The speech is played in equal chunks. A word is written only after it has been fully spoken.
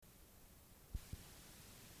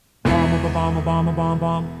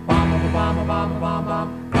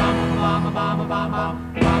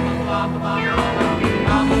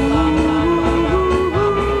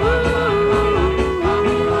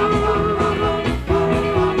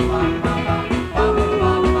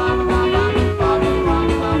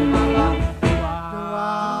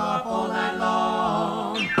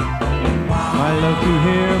To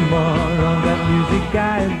hear more of that music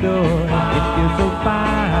I adore. It feels so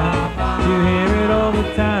fine. You hear it all the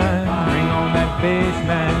time. Bring on that bass,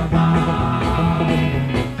 man.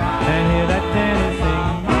 And hear that tenor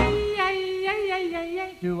sing.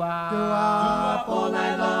 Do-wop all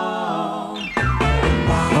night long.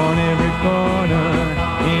 On every corner,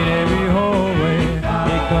 in every hallway,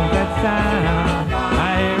 here comes that sound. I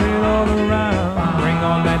hear it all around. Bring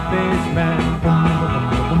on that bass, man.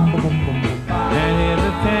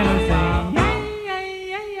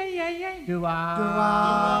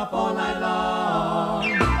 Do-wop all night long.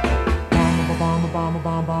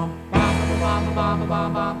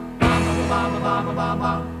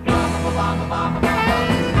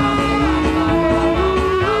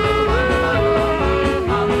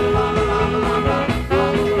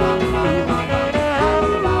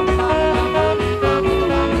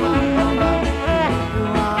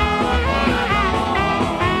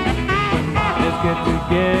 Let's get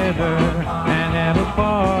together and have a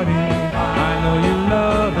party.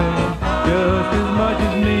 Just as much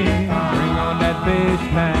as me. Bring on that bass,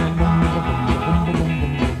 man.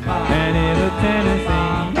 And in the Tennessee.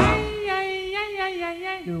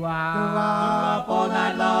 Do-wop all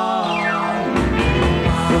night long.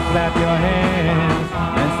 So clap your hands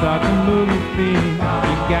and start to move your feet.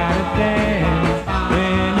 You gotta dance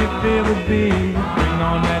when you feel the beat. Bring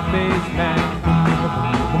on that bass, man.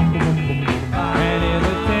 And in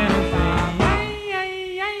the Tennessee.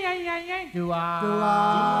 Do-wop.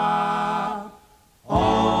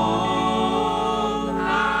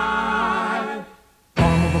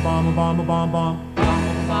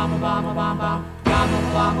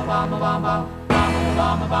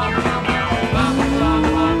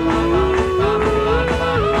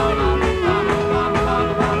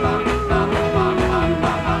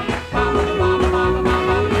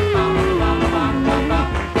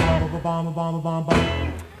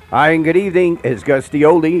 Hi, and good evening. It's Gus D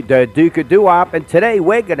Oldie, the Duke of Doo-Wop, and today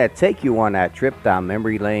we're going to take you on that trip down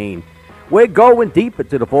memory lane. We're going deep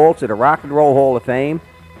into the vaults of the Rock and Roll Hall of Fame.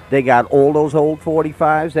 They got all those old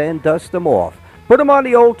 45s and dust them off. Put them on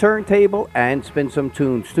the old turntable and spin some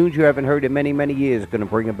tunes. Tunes you haven't heard in many, many years. Going to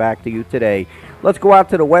bring them back to you today. Let's go out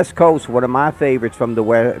to the West Coast, one of my favorites from the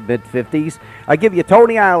mid-50s. I give you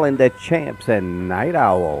Tony Island, the Champs, and Night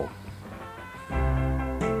Owl.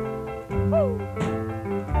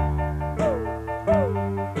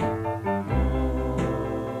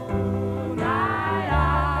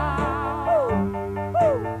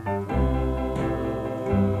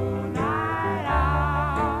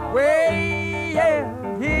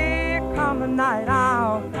 Night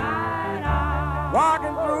owl,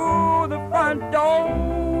 walking through the front door.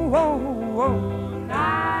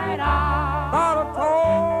 Night owl, thought I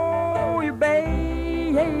told you,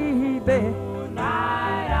 baby.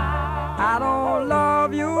 Night owl, I don't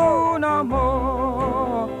love you no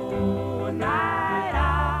more. Night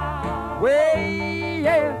owl, way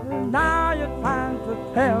now you're trying to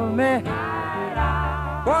tell me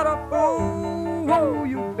what a fool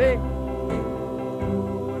you be.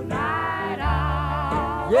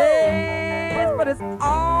 Yes, but it's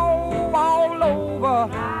all over.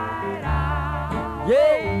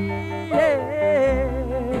 Yeah,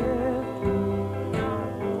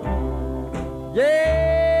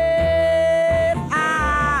 yes, I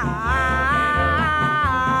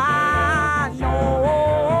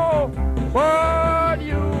know what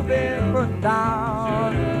you've been put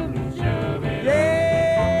down.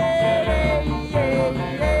 Yeah,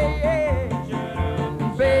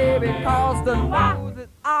 baby, 'cause the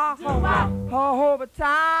over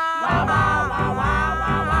time,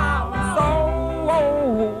 so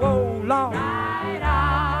long,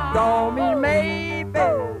 don't mean maybe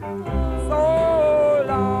so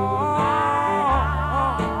long.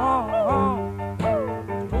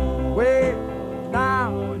 Wait now,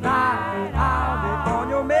 night, I'll be on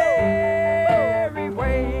your merry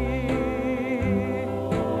way.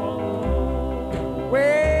 Well,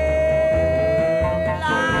 I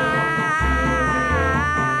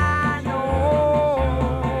know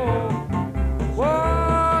what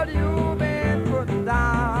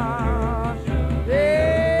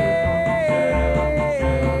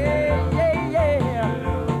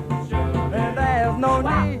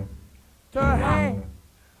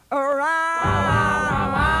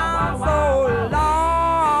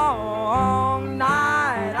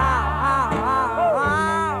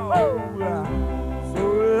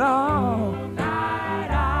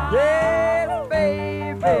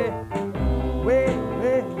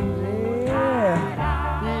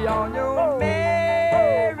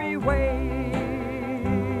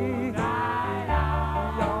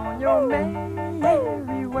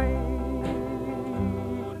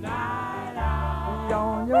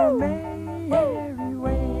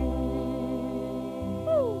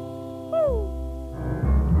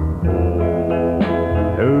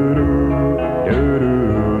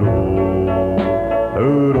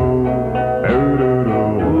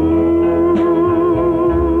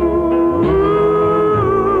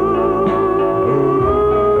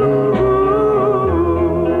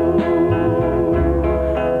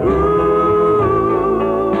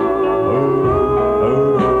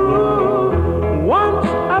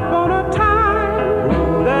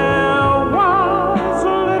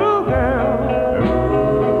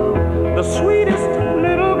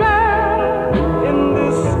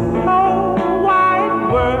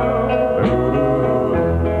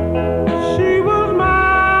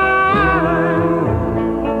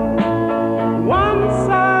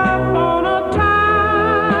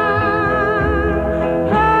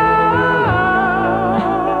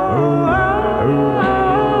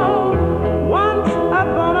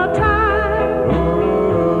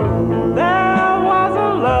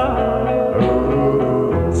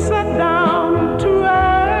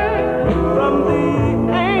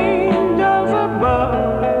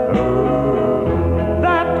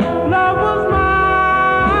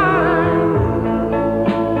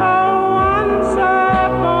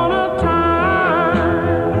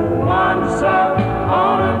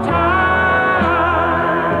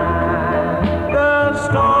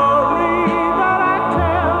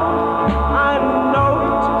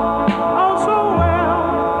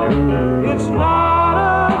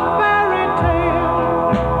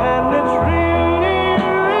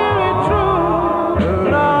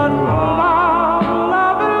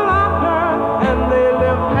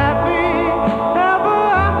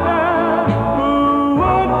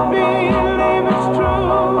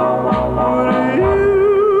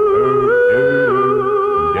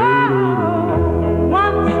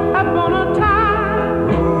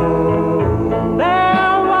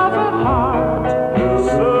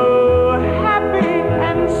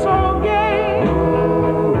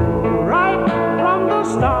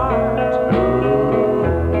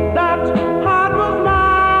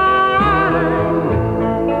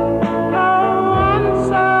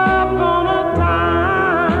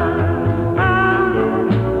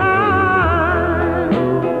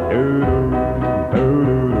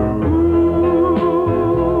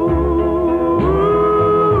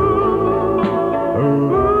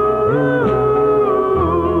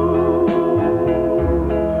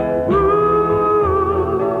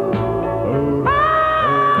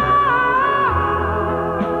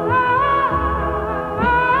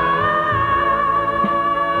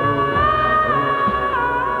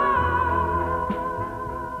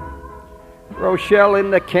Rochelle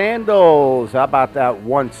and the Candles. How about that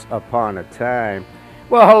Once Upon a Time?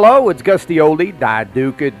 Well, hello, it's Gus D Oldie, Da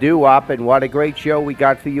Duca Doo-Wop, and what a great show we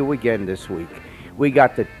got for you again this week. We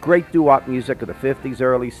got the great doo-wop music of the 50s,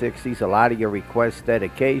 early 60s, a lot of your requests,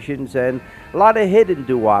 dedications, and a lot of hidden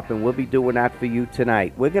doo-wop, and we'll be doing that for you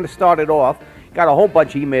tonight. We're going to start it off. Got a whole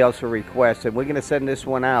bunch of emails for requests, and we're going to send this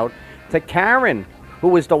one out to Karen,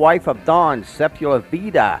 who is the wife of Don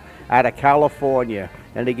Sepulveda out of California.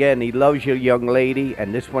 And again, he loves you, young lady,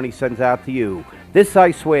 and this one he sends out to you. This,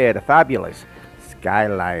 I swear, the fabulous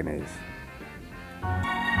Skyliners.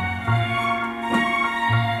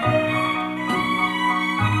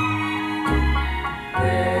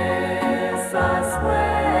 This, I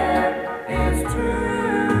swear, is true.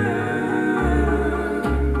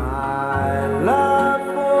 My love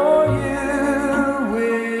for you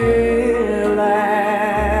will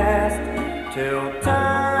last till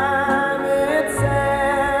time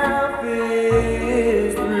itself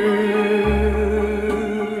is through.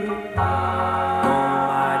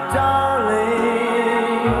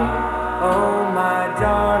 Oh my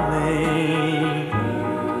darling,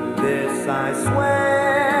 this I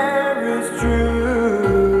swear is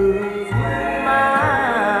true.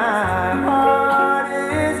 My heart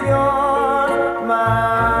is yours,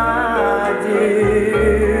 my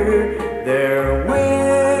dear. There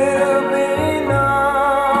will be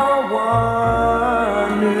no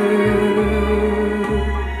one new.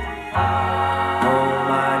 Oh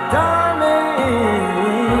my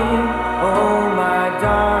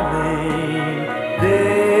darling,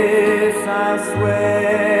 this I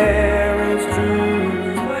swear is true.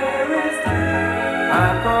 I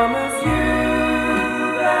promise you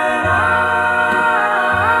that I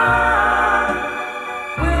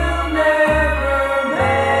will never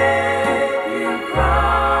make you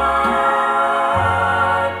cry.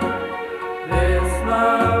 This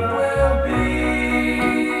love will be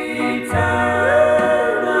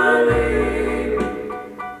eternally.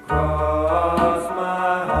 Cross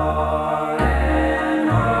my heart and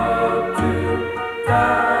hope to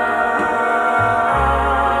die.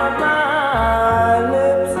 My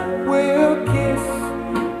lips will kiss,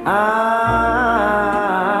 I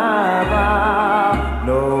vow.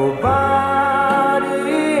 Nobody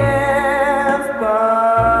else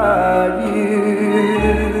but you.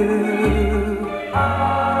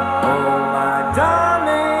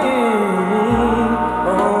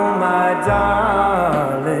 Oh my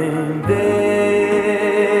darling,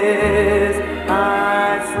 this I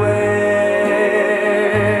swear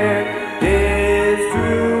is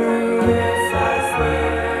true. This I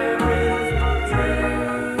swear is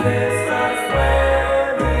true. This I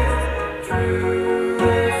swear is true.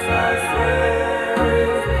 This I swear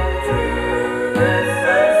is true. This I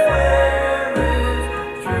swear is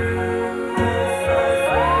true.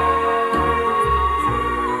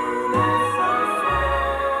 This I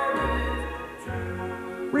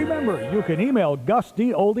Remember, you can email Gus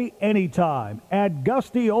D Oldie anytime at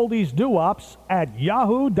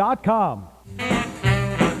gusdoldiesdowops@yahoo.com.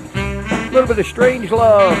 A little bit of Strange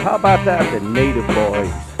Love. How about that, the Native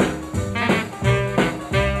Boys?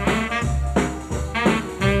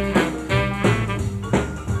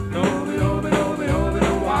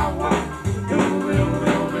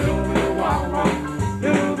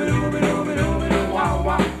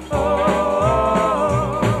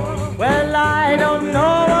 Well, I don't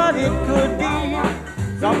know what it could be.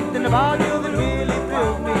 Something about you that really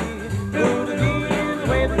thrills me. Could it be the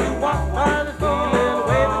way that you walk, or the feeling, the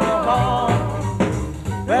way that you talk?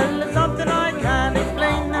 Well, it's something I can't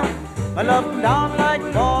explain. I love them down like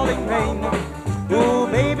falling rain. Ooh,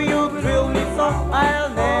 baby, you thrill me so I'll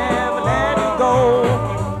never let you go.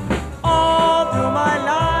 All through my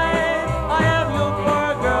life, I have looked for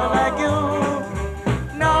a girl like you.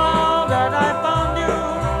 Now that I found you,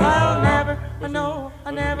 I'll never, I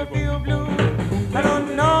never feel blue. I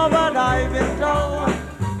don't know what I've been told.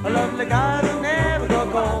 A lovely guy will never go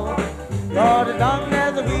cold. Lord, as long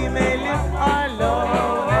as we may live, our love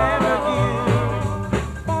will never give.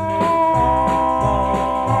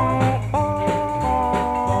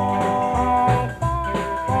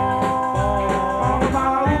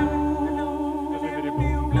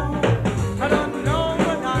 I don't know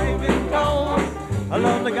what I've been told. A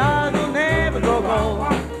lovely guy will never go cold.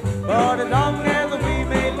 But as long as we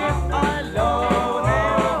may live, our love will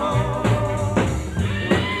never give.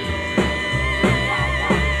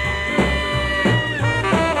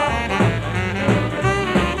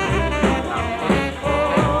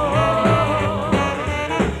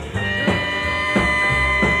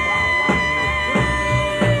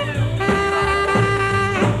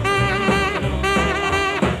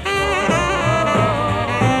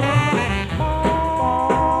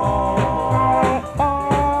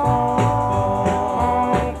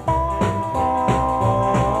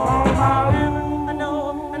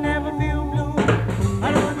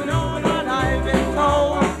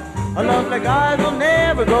 like eyes will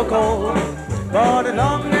never grow cold. But as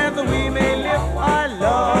long as we may live, our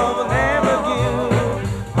love will never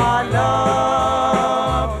give. Our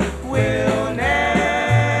love will never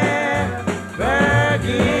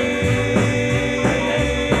give.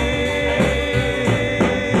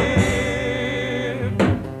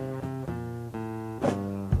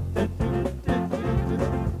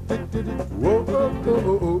 Whoa, oh, oh,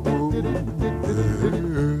 oh, oh, oh.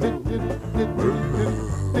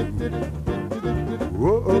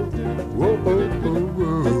 Whoa, oh, whoa, oh, oh,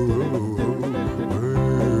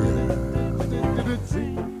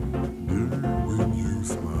 when you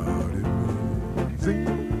smiled at me, see,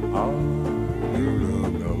 I heard a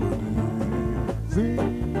melody. See,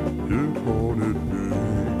 it haunted me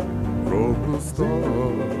from the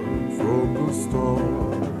start, from the start.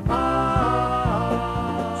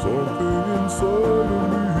 Something inside of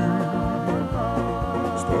me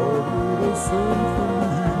started a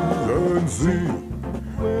symphony and sing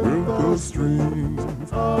with the strings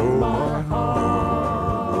of my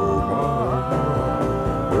heart,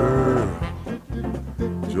 yeah.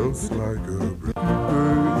 Just like a pretty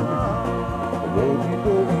baby, I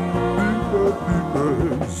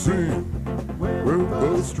want to sing with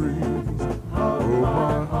the strings of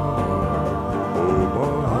my heart,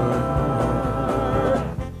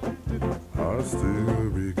 I still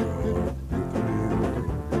become with you.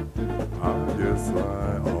 I guess I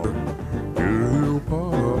ought to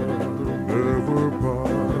part, never part.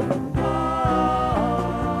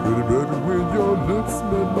 Pretty baby, when your lips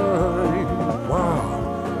met mine, wow,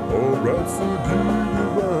 oh rhapsody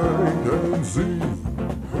divine, and sing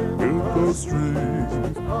with the strings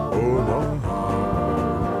of my heart,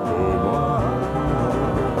 oh my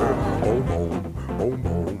heart, oh no.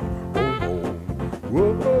 Whoa,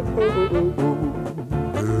 oh, oh, oh, oh,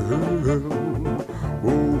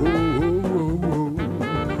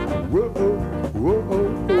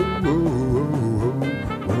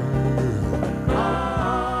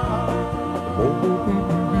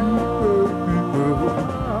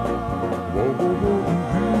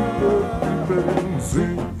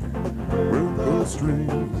 sing with the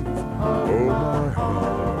strings of my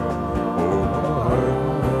heart,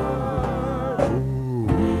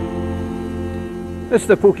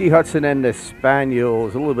 Mr. Pookie Hudson and the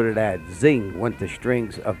Spaniels, a little bit of that zing went the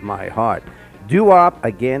strings of my heart. Doo-wop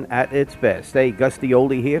again at its best. Hey, Gus D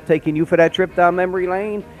Oldie here, taking you for that trip down memory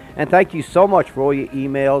lane. And thank you so much for all your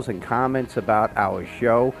emails and comments about our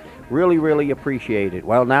show. Really, really appreciate it.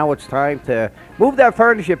 Well, now it's time to move that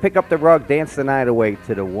furniture, pick up the rug, dance the night away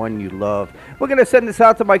to the one you love. We're going to send this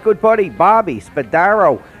out to my good buddy, Bobby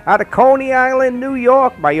Spadaro, out of Coney Island, New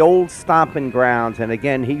York, my old stomping grounds. And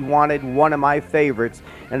again, he wanted one of my favorites.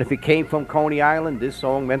 And if it came from Coney Island, this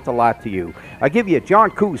song meant a lot to you. I give you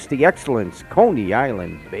John Coos, The Excellence, Coney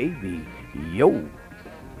Island, baby. Yo.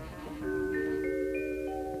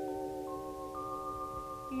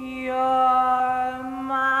 You're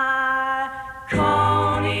my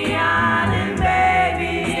Coney Island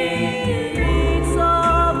baby, means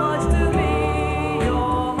so much to me.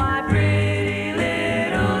 You're my pretty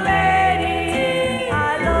little lady, I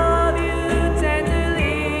love you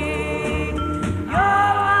tenderly. You're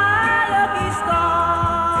my lucky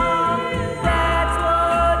star, that's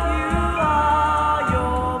what you are.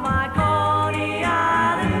 You're my Coney Island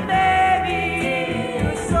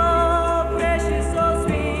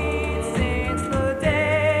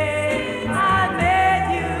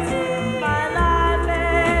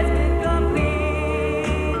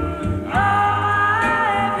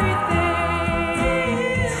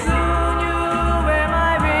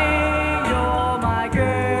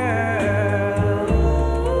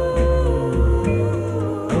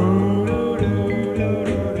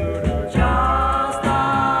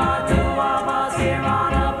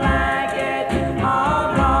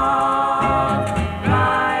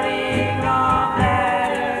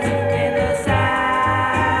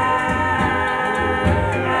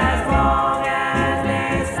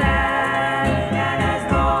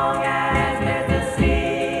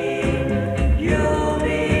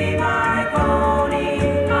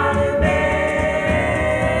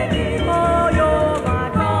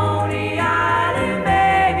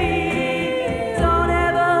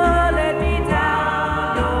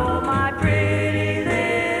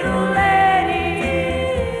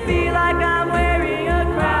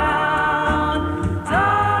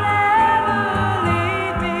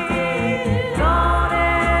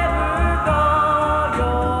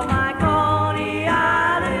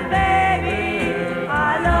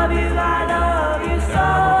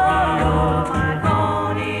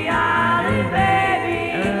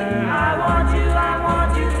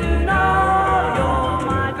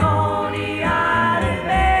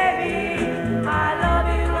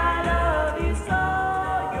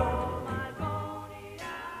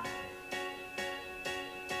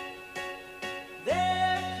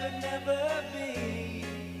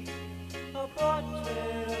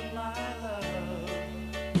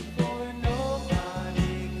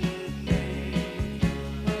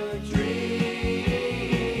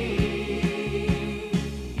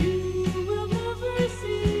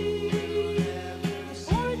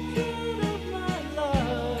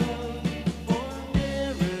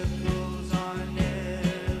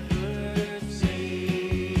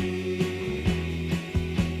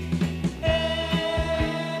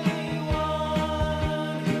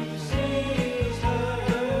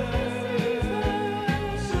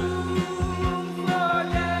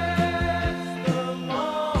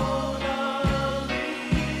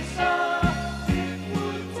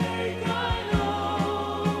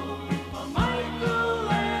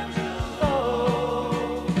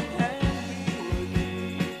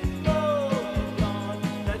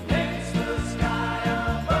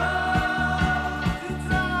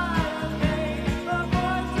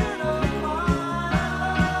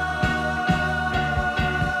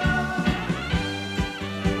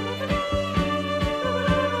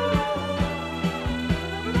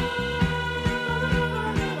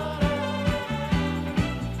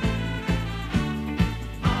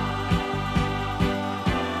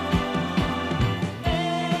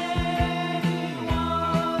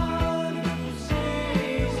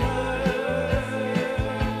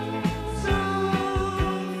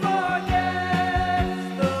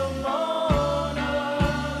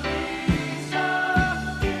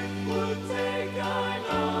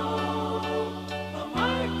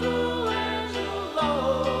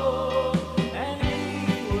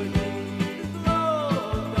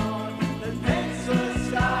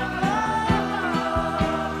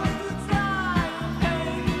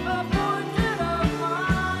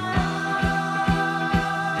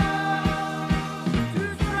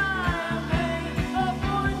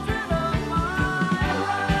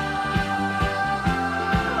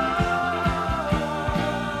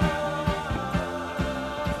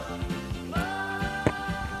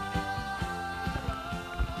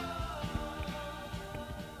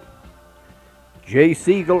Jay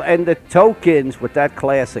Siegel and the Tokens with that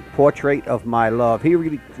classic, Portrait of My Love. He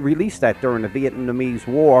released that during the Vietnamese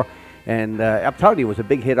War, and I'm telling you, it was a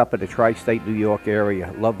big hit up in the tri-state New York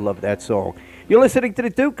area. Love that song. You're listening to the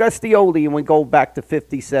Duke, Gus D Oldie, and we go back to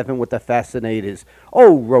 57 with the Fascinators.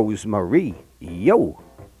 Oh, Rosemary, yo.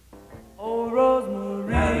 Oh,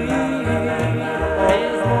 Rosemary,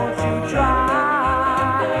 please won't you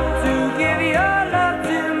try to give your love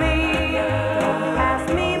to me? Don't pass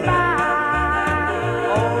me by.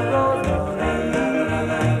 Oh, Rosemary,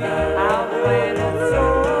 I've waited so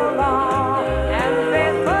long and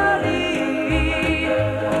faithfully.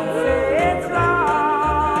 Don't say it's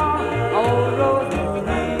wrong. Oh,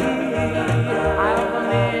 Rosemary, I've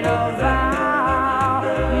made a vow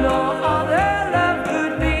no other love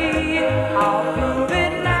could be. I'll prove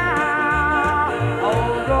it now. Oh,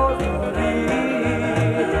 Rosemary,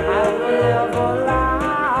 I will never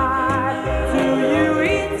lie to you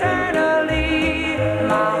eternally.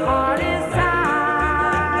 My heart is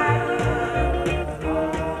tied.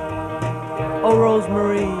 Oh,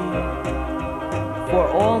 Rosemary, for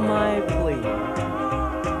all my plea,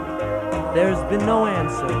 there's been no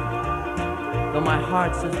answer, though my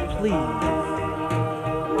heart says please.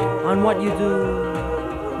 On what you do,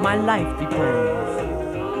 my life depends,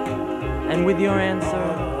 and with your answer,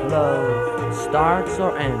 love starts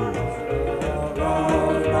or ends.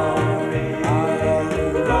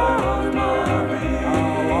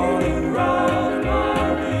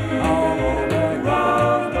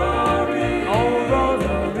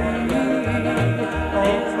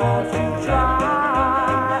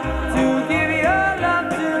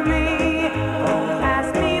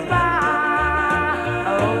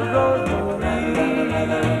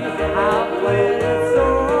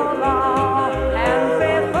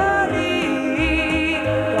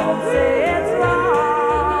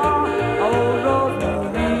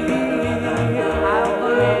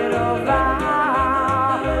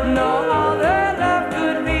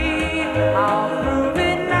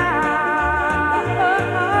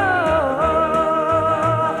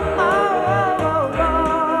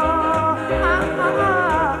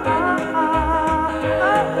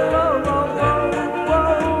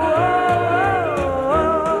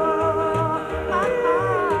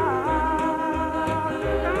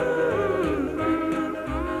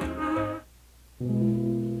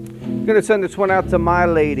 Going to send this one out to my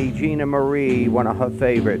lady, Gina Marie, one of her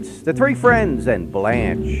favorites. The Three Friends and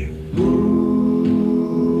Blanche.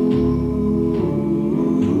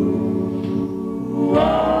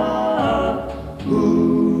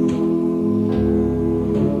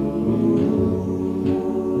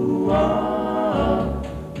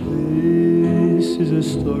 This is a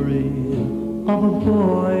story of a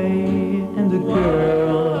boy and a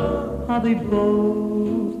girl, how they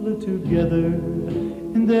both live together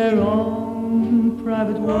in their own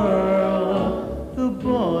private world. The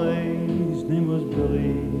boy's name was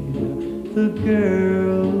Billy, the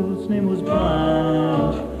girl's name was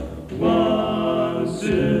Blanche. Once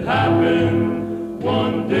it happened,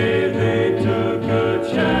 one day they took a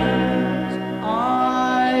chance.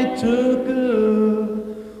 I took a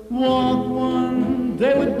walk one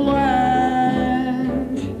day with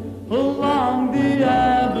Blanche along the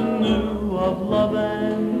avenue of love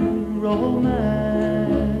and romance,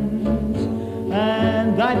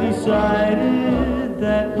 and I decided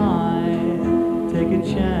that I'd take a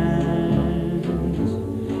chance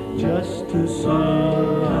just to see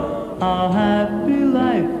how happy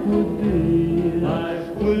life would be.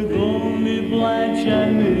 Life with only Blanche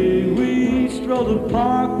and me. We strolled the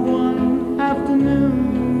park one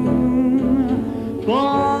afternoon,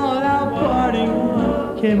 but our parting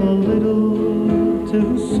came a little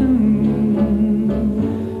too soon,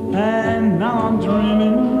 and now I'm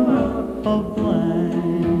dreaming of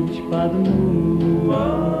Blanche by the moon.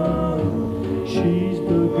 She's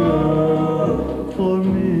the girl for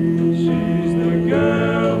me. She's the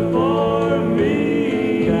girl for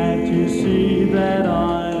me. Can't you see that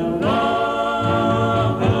I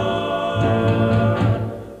love her?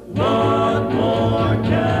 What more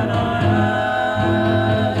can I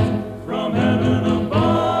ask from heaven above?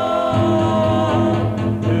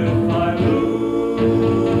 If I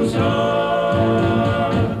lose her,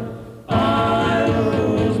 I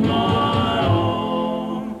lose my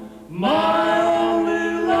own, my only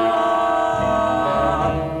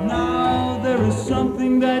love. Now there is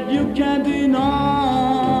something that you can't deny.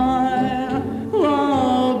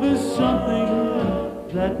 Love is something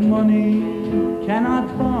that money cannot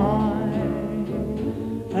buy.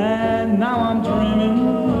 And now I'm dreaming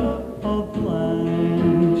of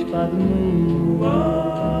Blanche by the moon.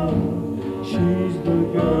 She's the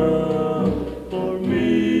girl for me.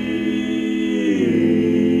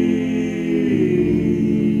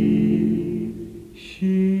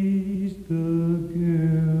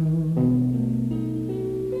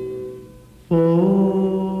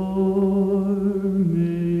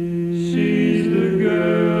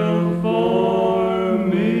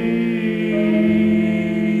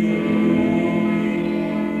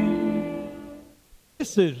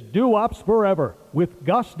 This is Doo-Wops Forever with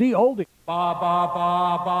Gus D Oldie. Ba ba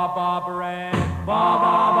ba ba ba ba ba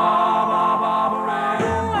ba ba ba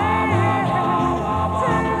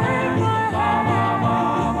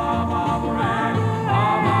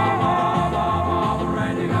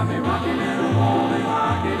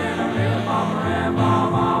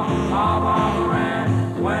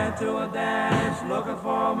to a dance, looking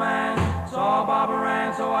for a man. Saw Barbara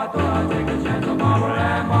Ann, so I thought I'd take a chance on Barbara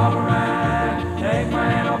Ann, Barbara Ann. Take my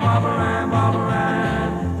hand, oh Barbara Ann, Barbara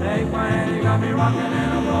Ann. Take my hand, you got me rocking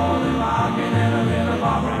and I'm rolling, rocking and I'm in a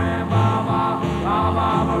Barbara Ann, ba ba ba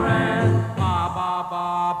Barbara Ann, ba ba ba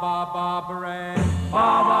ba Barbara Ann,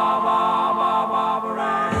 ba ba ba ba Barbara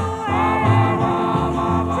Ann, ba ba ba ba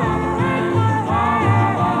Barbara Ann, ba ba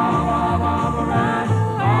ba ba Barbara Ann,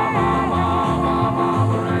 ba ba ba ba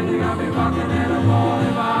Barbara Ann. You got me rocking and I'm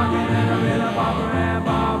rolling, rocking and I'm in a Barbara Ann,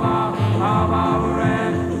 ba ba ba Barbara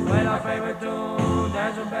Ann. Played our favorite tune,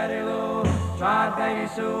 dance with Betty Lou. Tried Peggy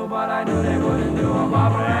Sue, but I knew they wouldn't do a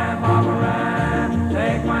Barbara Ann, Barbara Ann.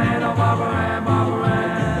 Take my hand, oh Barbara Ann, Barbara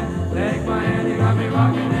Ann. Take my hand, you got me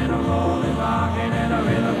rocking and I'm rolling, rocking and I'm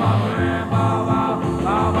in a Barbara Ann, ba ba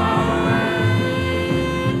ba Barbara Ann.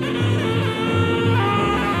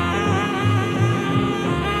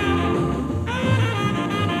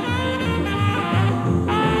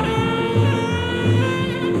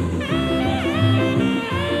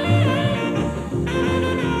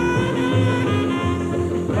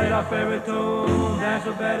 Our favorite tune, dance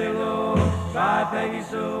with Betty Lou. Tried Peggy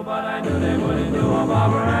Sue, but I knew they wouldn't do a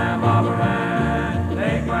Barbara Ann, Barbara Ann.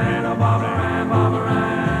 Take my hand, oh Barbara Ann, Barbara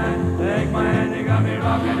Ann. Take my hand, you got me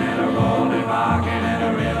rocking and a rolling, rocking and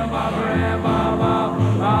a rhythm, Barbara Ann, ba ba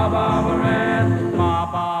ba Barbara Ann, ba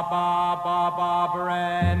ba ba ba Barbara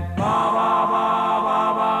Ann, ba ba ba ba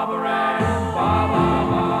Barbara Ann, ba ba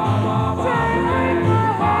ba ba Barbara Ann,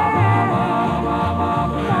 ba ba ba ba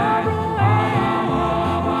Barbara Ann.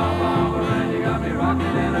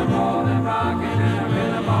 Rockin' and a rollin', rockin' and a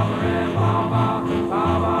rhythm, Barbara Ann, Barbara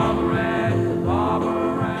Ann,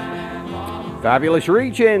 Barbara Ann. Fabulous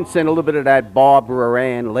Regents and a little bit of that Barbara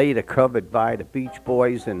Ann, later covered by the Beach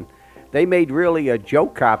Boys, and they made really a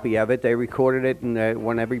joke copy of it. They recorded it and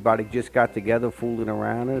when everybody just got together fooling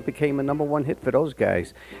around, and it became a #1 hit for those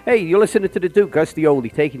guys. Hey, you're listening to the Duke, Gus D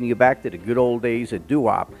Oldie, taking you back to the good old days of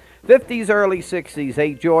doo-wop. 50s, early 60s.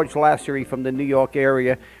 Hey, George Lassery from the New York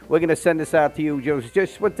area. We're going to send this out to you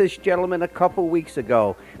just with this gentleman a couple weeks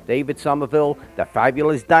ago. David Somerville, the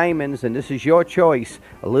Fabulous Diamonds, and this is your choice.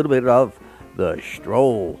 A little bit of The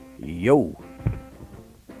Stroll. Yo.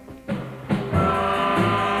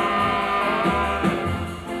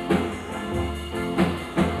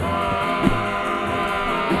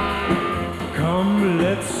 Come,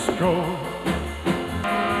 let's go.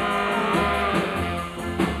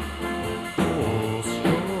 Oh,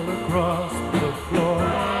 stroll across the floor.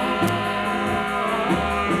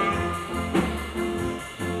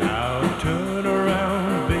 Now turn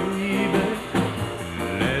around, baby.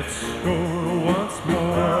 Let's go once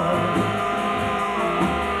more.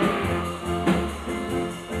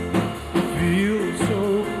 Feels so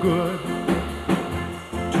good.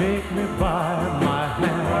 Take me by my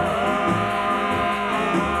hand.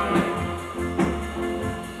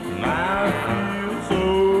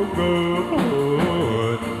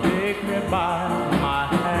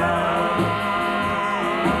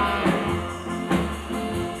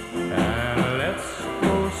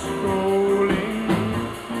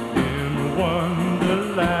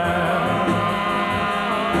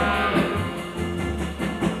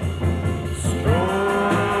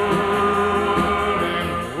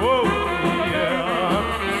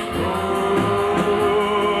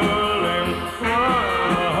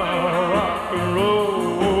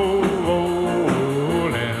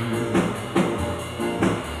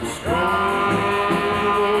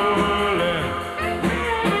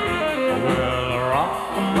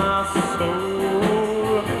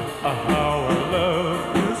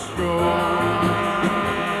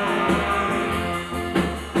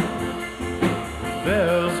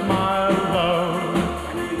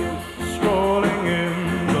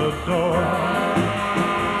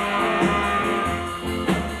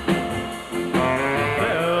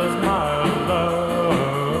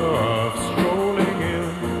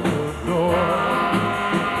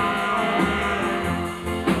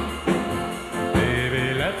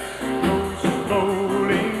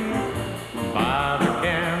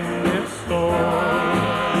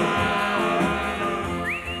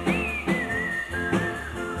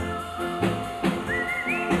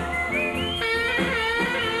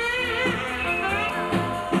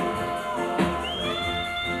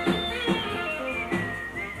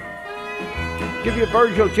 Give you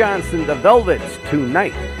Virgil Johnson, The Velvets,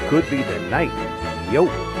 Tonight Could Be the Night. Yo.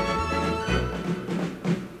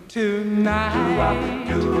 Tonight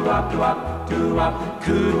could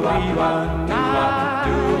be the night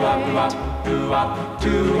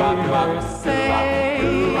to say,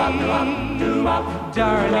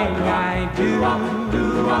 darling, I do.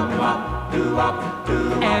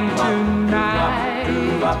 And tonight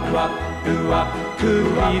could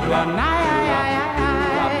be the night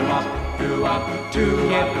to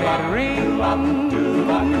get that ring around your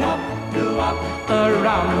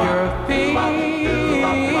finger.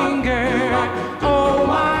 Oh,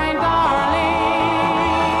 my darling,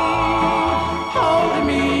 hold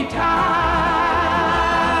me tight.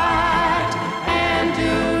 And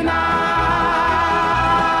tonight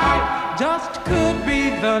just could be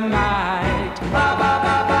the night.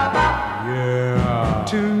 Yeah.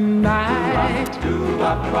 Tonight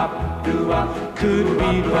could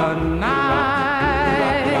be the night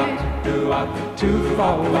to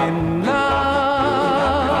fall in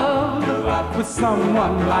love with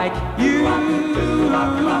someone like you.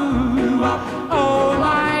 Oh,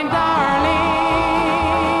 my darling,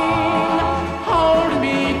 hold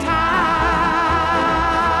me tight.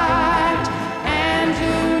 And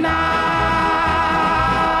tonight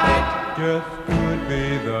just could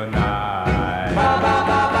be the night.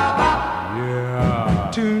 Yeah.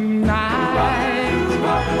 Tonight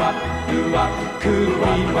could be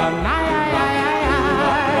the night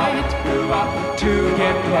to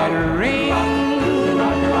get that ring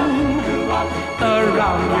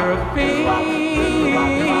around your finger.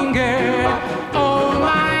 Oh,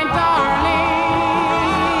 my darling,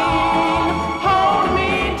 hold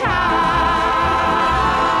me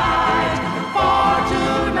tight, for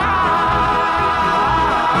tonight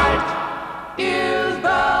is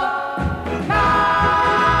the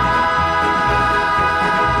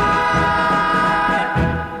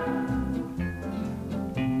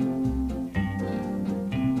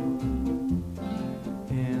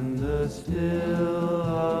still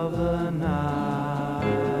of the night,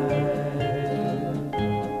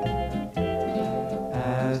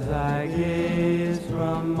 as I gaze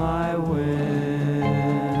from my window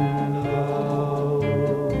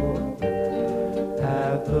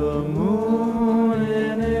at the moon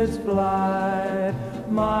in its flight,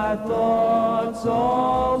 my thoughts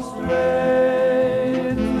all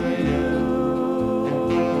stray to you.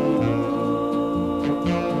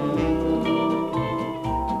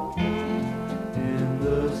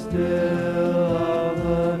 Still of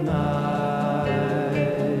the night,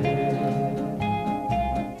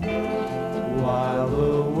 while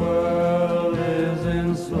the world is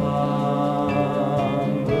in slumber.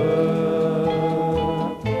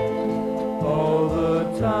 Oh,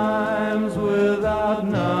 the times without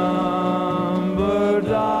number,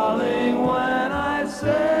 darling, when I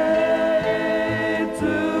say to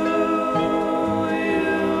you,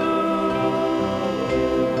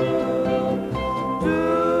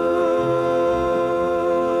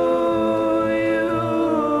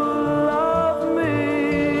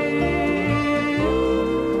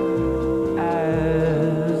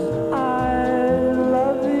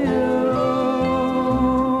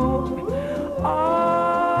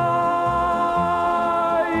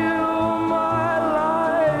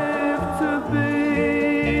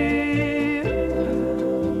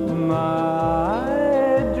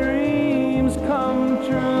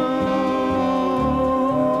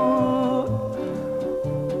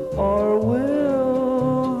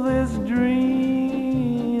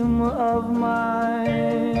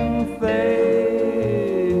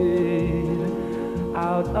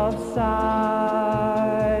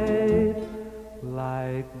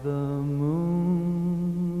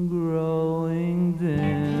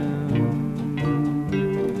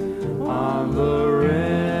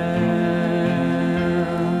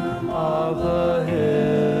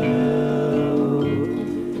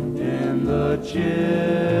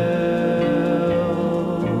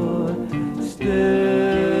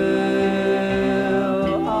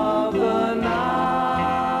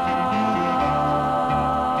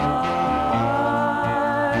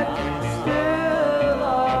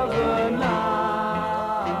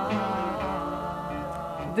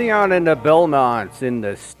 Dion and the Belmonts in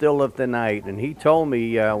the Still of the Night, and he told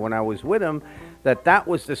me when I was with him that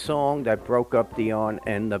was the song that broke up Dion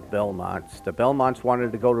and the Belmonts. The Belmonts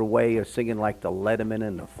wanted to go the way of singing like the Letterman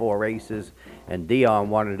and the Four Aces, and Dion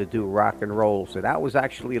wanted to do rock and roll. So that was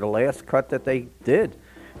actually the last cut that they did,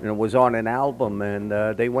 and it was on an album, and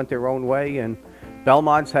they went their own way, and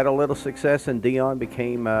Belmont's had a little success, and Dion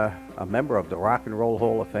became a member of the Rock and Roll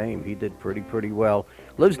Hall of Fame. He did pretty well.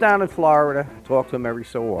 Lives down in Florida. Talk to him every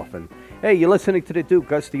so often. Hey, you're listening to the Duke,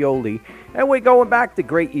 Gus D Oldie, and we're going back to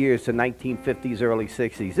great years, the 1950s, early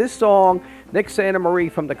 60s. This song, Nick Santa Marie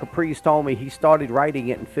from the Caprice told me he started writing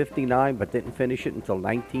it in 59, but didn't finish it until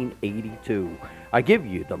 1982. I give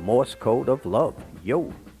you the Morse Code of Love.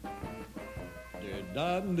 Yo.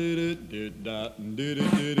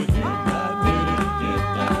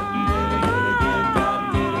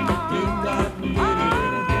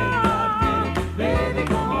 Baby,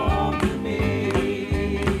 come home to me.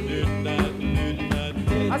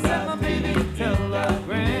 I sent my baby a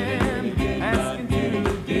telegram asking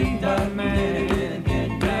to be the man,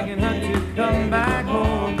 begging her to come back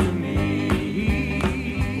home to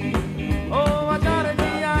me. Oh, I dotted the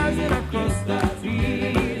I's and I crossed the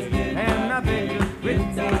T's, and I begged her pretty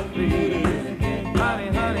please, honey,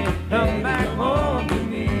 honey, come back home to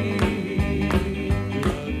me.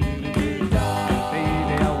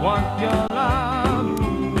 Baby, I want your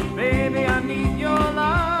love. Baby, I need your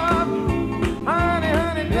love. Honey,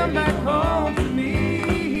 honey, come back home to me.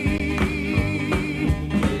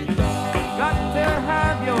 Got to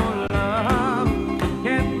have your love.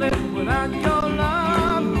 Can't live without your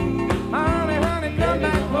love. Honey, honey, come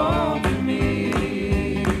back home to me.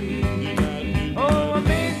 Oh, I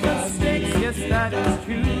made mistakes, yes, that is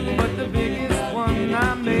true, but the biggest one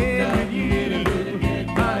I made with you.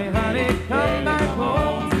 Honey, honey, come back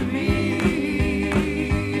home to me.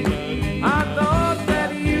 I thought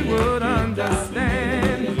that you would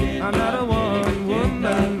understand. I'm not a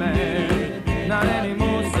one-woman man, not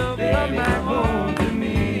anymore, so come back home to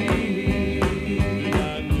me. Baby,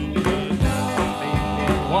 I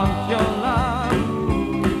want your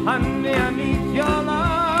love. Honey, I need your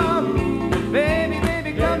love. Baby,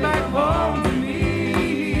 baby, come back home to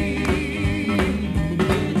me.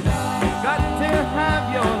 Got to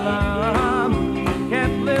have your love.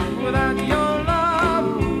 Can't live without your love.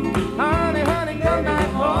 Honey, honey, come back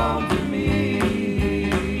home to me.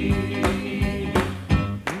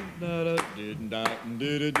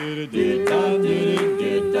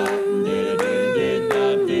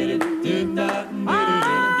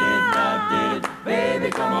 Baby,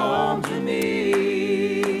 come home to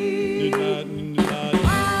me. Come back to me.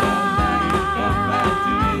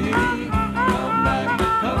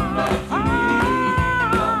 Come back to me. Come back,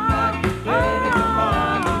 baby, come on to me.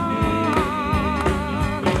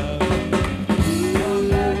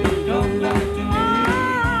 Come back to me.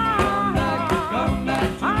 Come back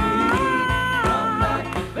to me. Come back,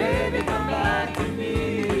 baby, come back to me.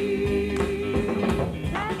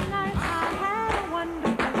 Last night I had a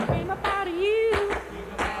wonderful dream about you.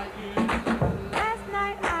 Last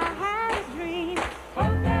night I had a dream.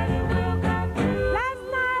 Hope that it will come true. Last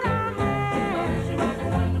night I had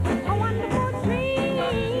a wonderful dream.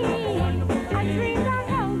 I dreamed I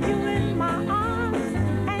held you in my arms,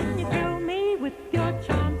 and you filled me with your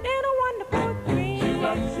charm in a wonderful dream.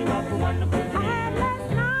 I had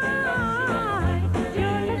last night.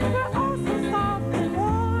 Your lips were oh so soft and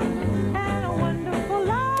warm, and a wonderful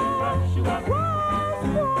love was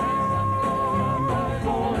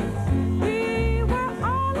born. We were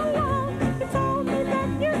all alone. You told me that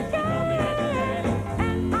you cared,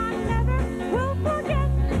 and I never will forget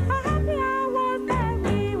how happy I was that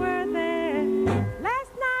we were there.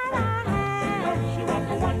 Last night I had a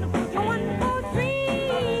wonderful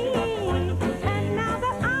dream, and now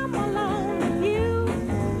that I'm alone with you,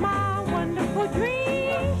 my wonderful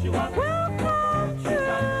dream will come true.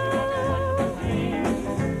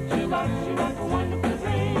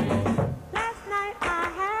 Last night I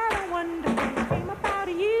had a wonderful dream about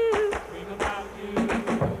you.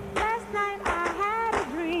 Last night I had a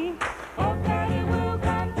dream. Hope that it will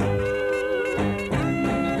come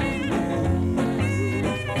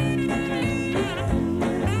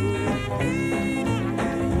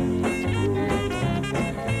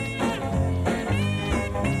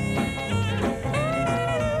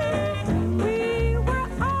We were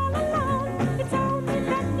all alone. You told me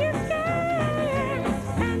that you cared,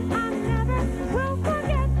 and I never will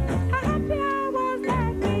forget how happy I was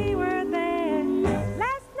that we were there.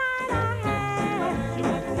 Last night I had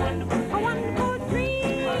a wonderful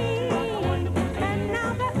dream, and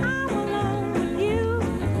now that I'm alone with you,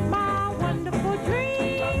 my wonderful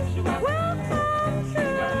dream will come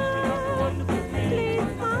true. Please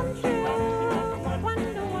come true.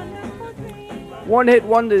 Wonderful dream. One-hit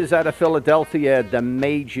wonders out of Philadelphia, The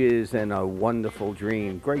Majors and A Wonderful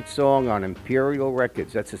Dream. Great song on Imperial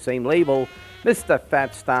Records. That's the same label Mr.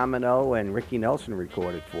 Fats Domino and Ricky Nelson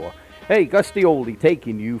recorded for. Hey, Gus D Oldie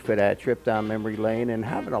taking you for that trip down memory lane and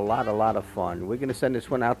having a lot of fun. We're going to send this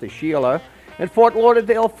one out to Sheila in Fort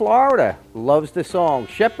Lauderdale, Florida. Loves the song.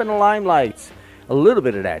 Shep and the Limelights. A little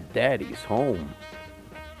bit of that Daddy's Home.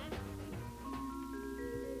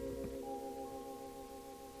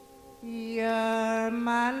 You're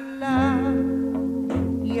my love,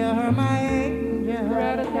 you're my angel,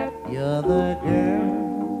 you're the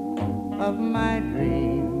girl of my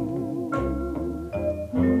dreams.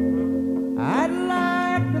 I'd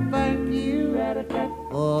like to thank you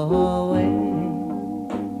for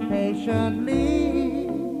waiting patiently.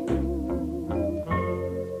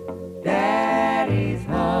 Daddy's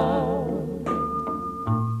home,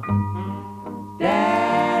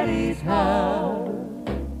 Daddy's home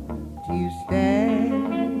to stay.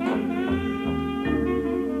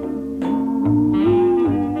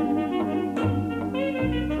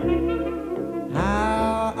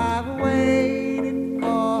 How I've waited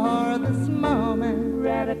for this moment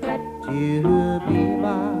to be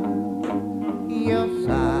by your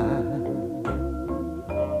side.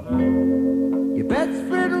 Your best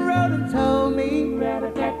friend wrote and told me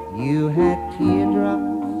you had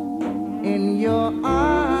teardrops in your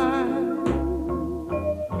eyes.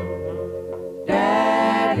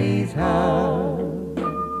 Daddy's home,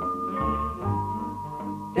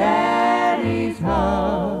 Daddy's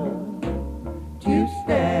home to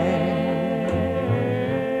stay.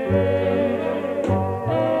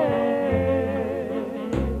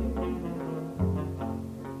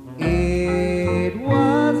 It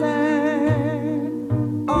wasn't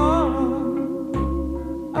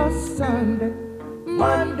on a Sunday,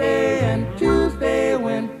 Monday and Tuesday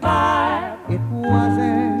went by. It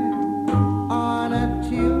wasn't on a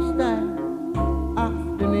Tuesday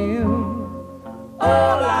afternoon.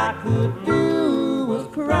 All I could do was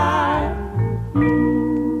cry.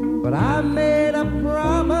 But I made a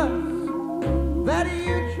promise that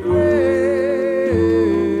you treasure.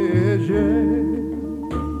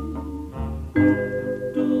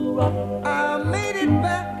 I made it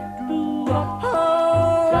back home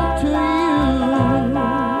to you.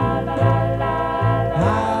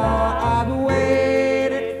 How I've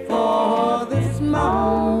waited for this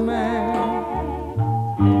moment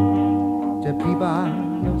to be by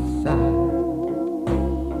your side.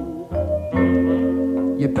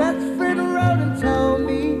 Your best friend wrote and told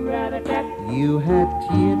me you had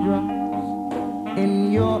teardrops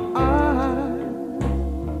in your eyes.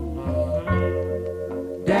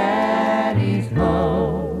 Daddy's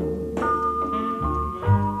home,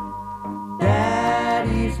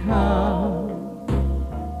 Daddy's home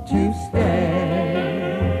to stay.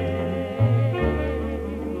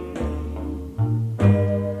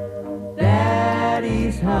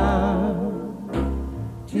 Daddy's home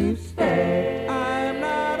to stay. I'm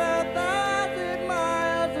not 1,000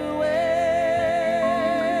 miles away.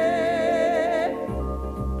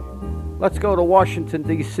 Let's go to Washington,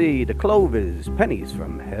 D.C. The Clovers, Pennies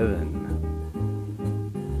from Heaven.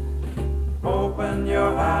 Open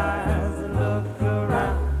your eyes and look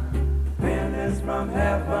around. Pennies from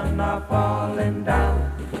heaven are falling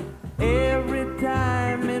down. Every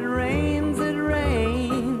time it rains, it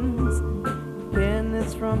rains.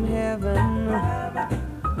 Pennies from heaven.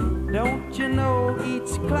 Don't you know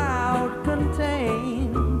each cloud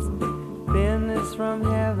contains pennies from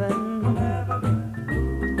heaven?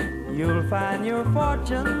 You'll find your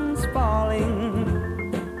fortunes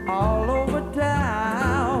falling all over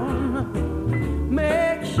town.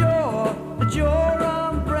 Make sure that your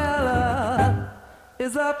umbrella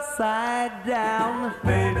is upside down.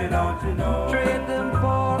 Baby, don't you know? Trade them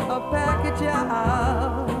for a package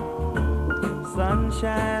of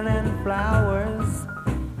sunshine and flowers.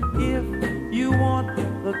 If you want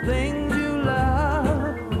the things you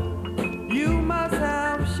love, you must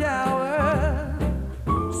have showers.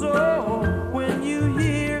 So when you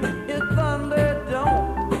hear it thunder,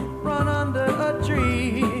 don't run under a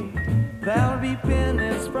tree. There'll be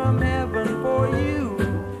pennies from heaven for you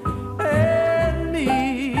and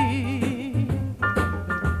me.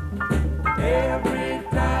 Every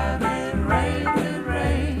time it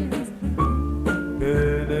rains,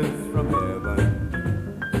 pennies from heaven.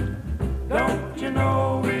 Don't you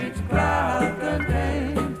know each cloud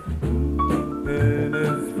contains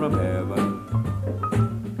pennies from heaven?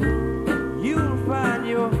 You'll find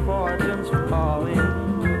your fortunes falling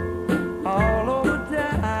all over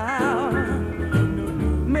town.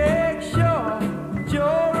 Make sure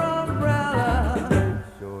your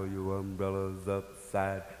umbrella's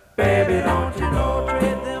upside. Baby, don't you know,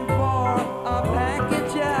 trade them for a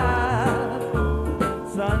package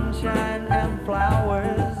of sunshine and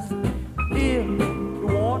flowers. If you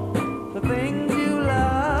want the things you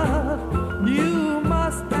love,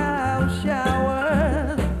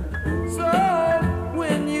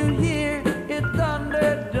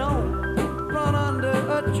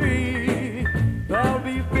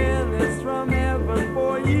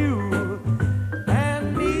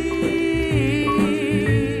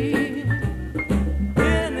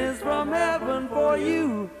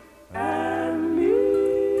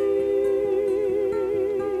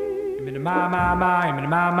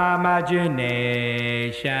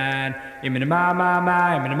 imagination. Give me the my imagination. Give me the my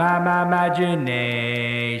imagination.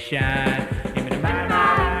 Give me the my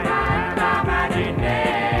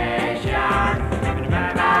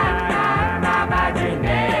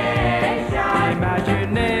imagination.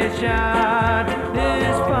 Imagination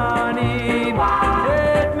is funny.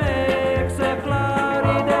 It makes a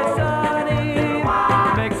cloudy day sunny.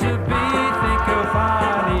 Makes a bee think of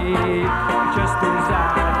honey. Just as I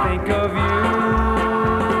think of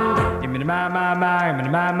you. Give me the my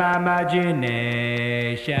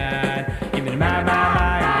imagination. Give me the my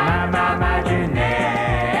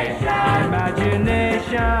imagination.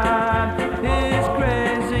 Imagination is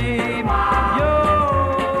crazy.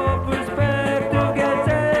 Your perspective gets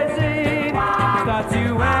hazy. Starts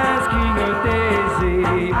you asking a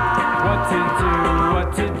daisy what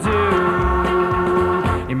to do.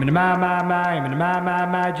 Give me the my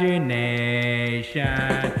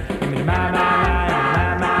imagination. Give me the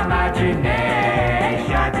my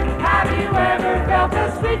imagination. Have you ever felt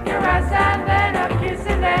a sweet caress and then a kiss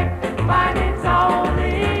and then find it's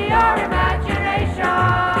only your imagination?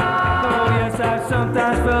 Oh yes, I've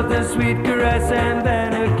sometimes felt a sweet caress and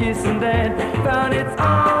then a kiss and then found it's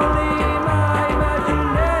only my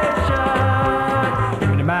imagination. Give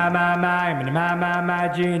me the my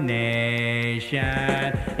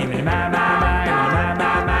imagination. Give me the my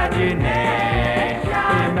imagination.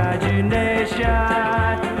 Imagination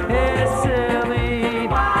is silly.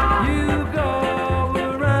 You go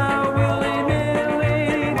around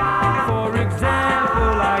willy-nilly. For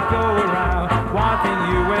example, I go around wanting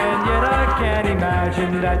you, and yet I can't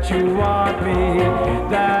imagine that you want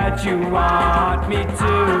me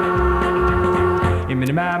to. Give me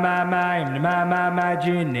the my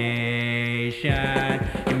imagination.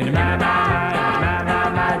 Give me the my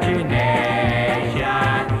imagination.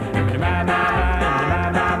 Give me the my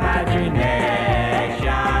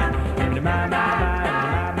imagination. Give me the my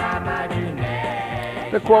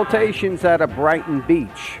imagination. The quotations out of Brighton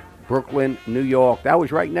Beach, Brooklyn, New York. That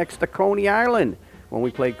was right next to Coney Island when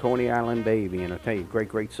we played Coney Island Baby. And I'll tell you,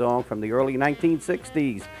 great song from the early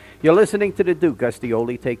 1960s. You're listening to the Duke, Gus D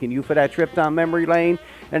Oldie, taking you for that trip down memory lane.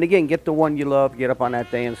 And again, get the one you love, get up on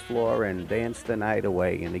that dance floor and dance the night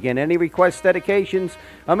away. And again, any requests, dedications,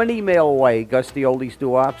 I'm an email away,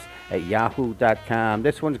 gusdoldiesduops@yahoo.com.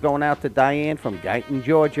 This one's going out to Diane from Guyton,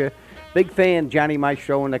 Georgia. Big fan, Johnny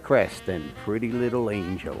Maestro and the Crest, and Pretty Little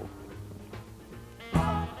Angel.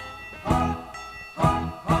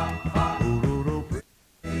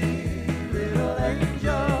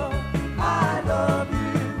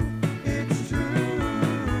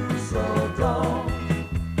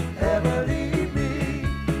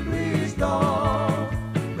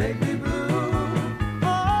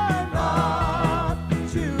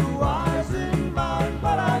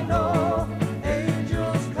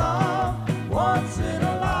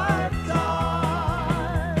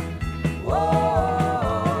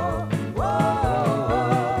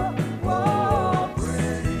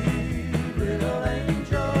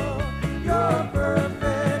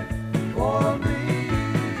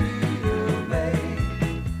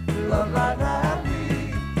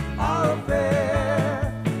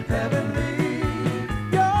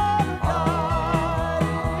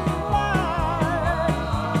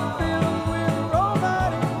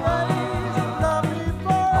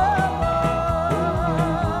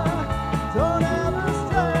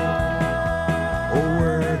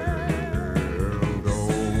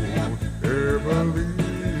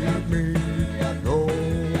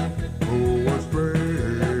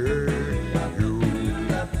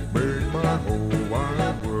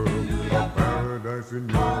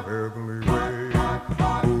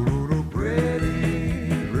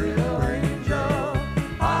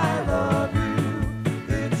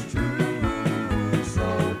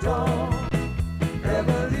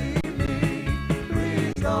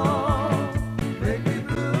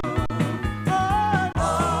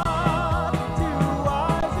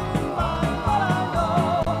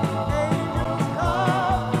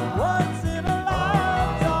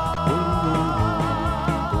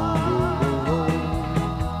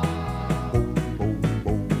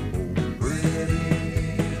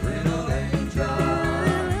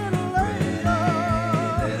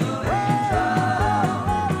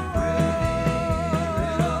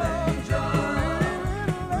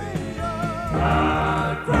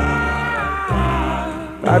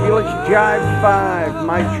 Fabulous Jive 5,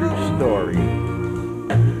 My True Story.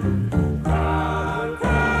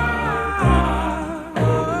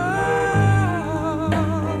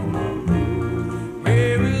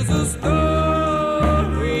 Here is a story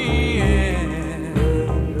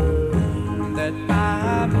that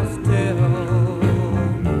I must tell.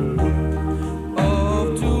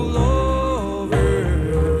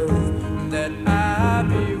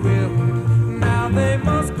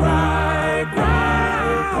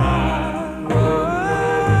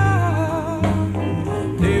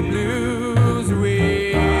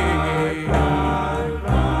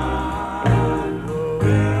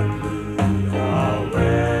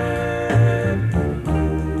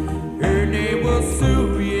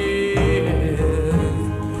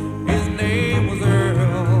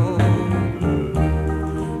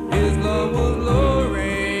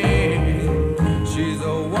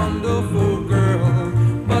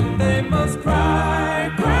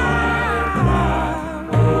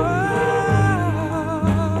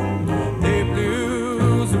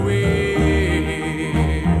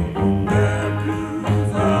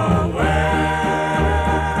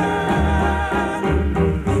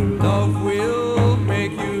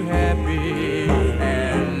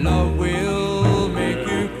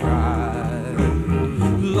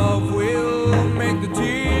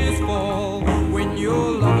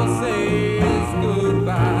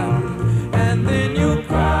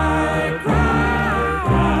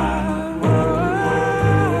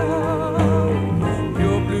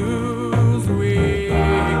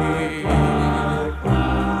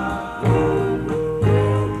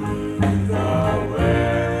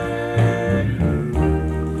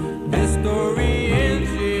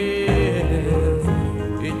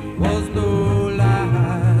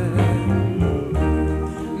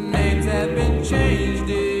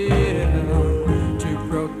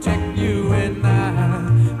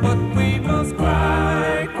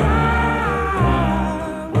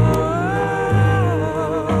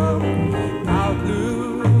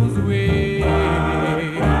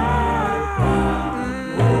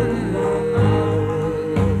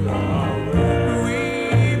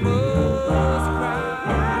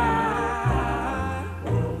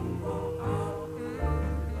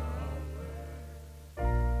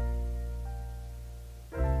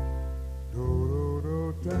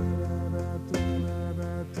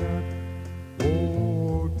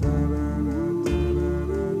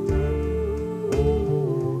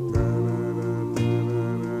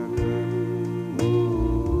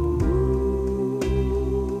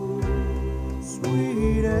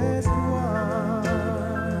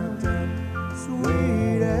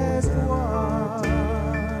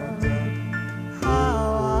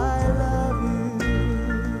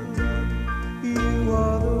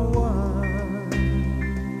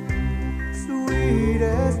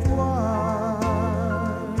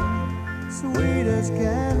 sweet as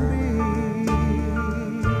can be.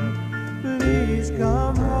 Please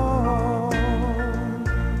come home,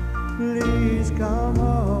 please come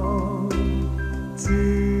home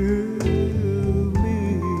to me.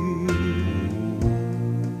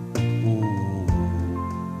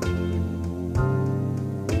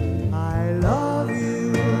 I love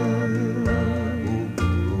you,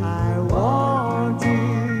 I want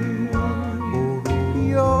you,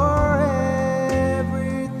 you're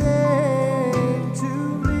everything to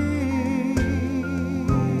me.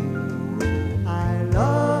 I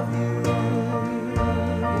love you,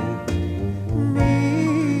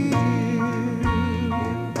 need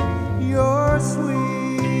you, you're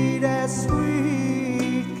sweet as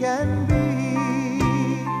sweet can be.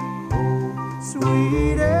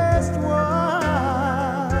 Sweetest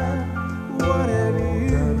one, what have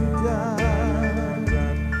you done?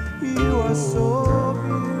 You are so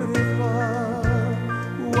beautiful,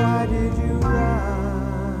 why did you run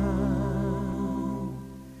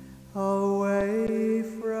away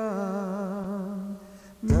from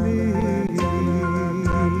me?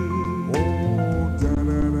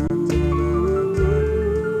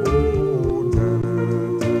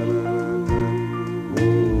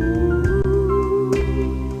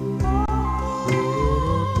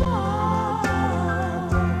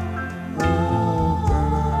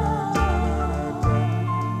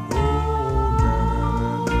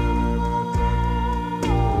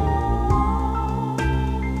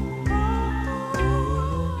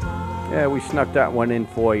 Yeah, we snuck that one in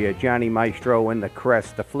for you. Johnny Maestro and the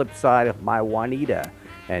Crest, the flip side of My Juanita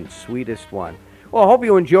and Sweetest One. Well, I hope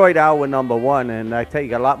you enjoyed hour number one, and I tell you,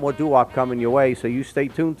 got a lot more doo-wop coming your way, so you stay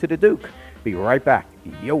tuned to the Duke. Be right back.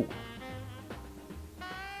 Yo.